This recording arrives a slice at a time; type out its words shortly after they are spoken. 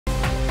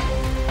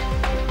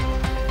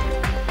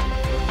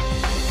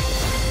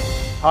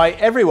Hi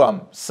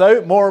everyone!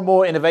 So more and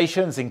more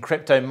innovations in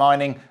crypto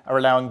mining are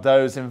allowing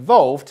those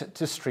involved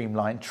to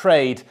streamline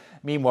trade.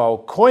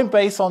 Meanwhile,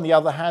 Coinbase on the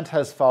other hand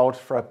has filed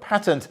for a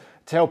patent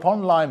to help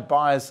online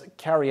buyers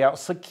carry out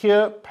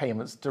secure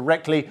payments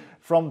directly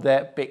from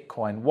their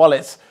Bitcoin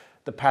wallets.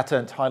 The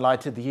patent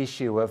highlighted the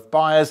issue of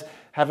buyers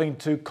having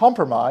to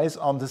compromise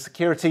on the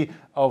security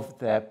of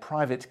their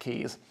private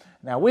keys.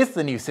 Now with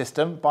the new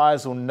system,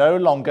 buyers will no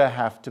longer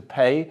have to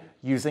pay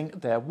using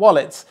their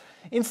wallets.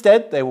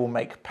 Instead, they will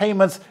make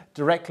payments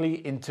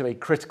directly into a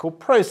critical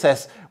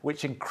process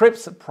which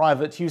encrypts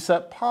private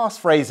user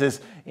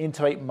passphrases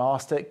into a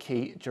master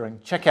key during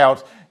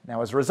checkout.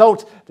 Now, as a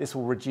result, this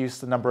will reduce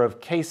the number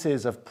of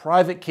cases of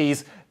private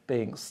keys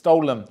being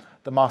stolen.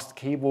 The master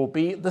key will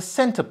be the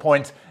center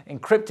point,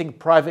 encrypting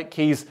private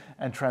keys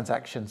and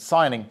transaction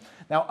signing.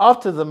 Now,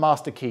 after the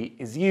master key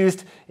is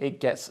used, it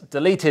gets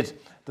deleted.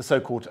 The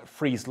so-called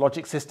freeze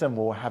logic system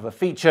will have a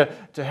feature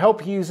to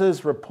help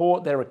users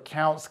report their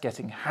accounts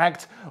getting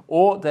hacked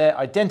or their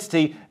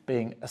identity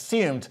being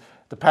assumed.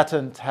 The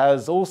patent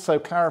has also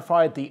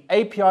clarified the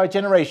API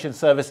generation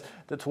service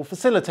that will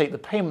facilitate the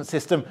payment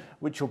system,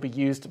 which will be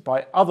used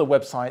by other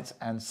websites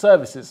and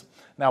services.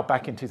 Now,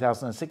 back in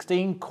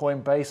 2016,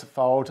 Coinbase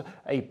filed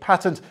a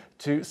patent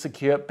to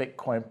secure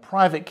Bitcoin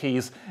private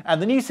keys,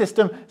 and the new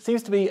system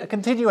seems to be a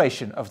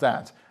continuation of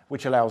that,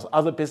 which allows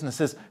other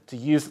businesses to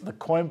use the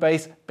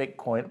Coinbase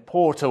Bitcoin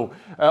portal.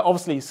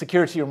 Obviously,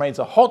 security remains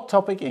a hot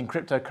topic in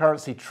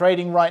cryptocurrency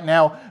trading right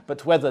now,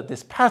 but whether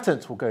this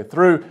patent will go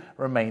through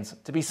remains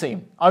to be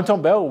seen. I'm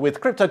Tom Bell with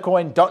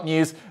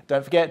CryptoCoin.News.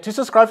 Don't forget to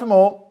subscribe for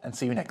more, and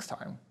see you next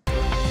time.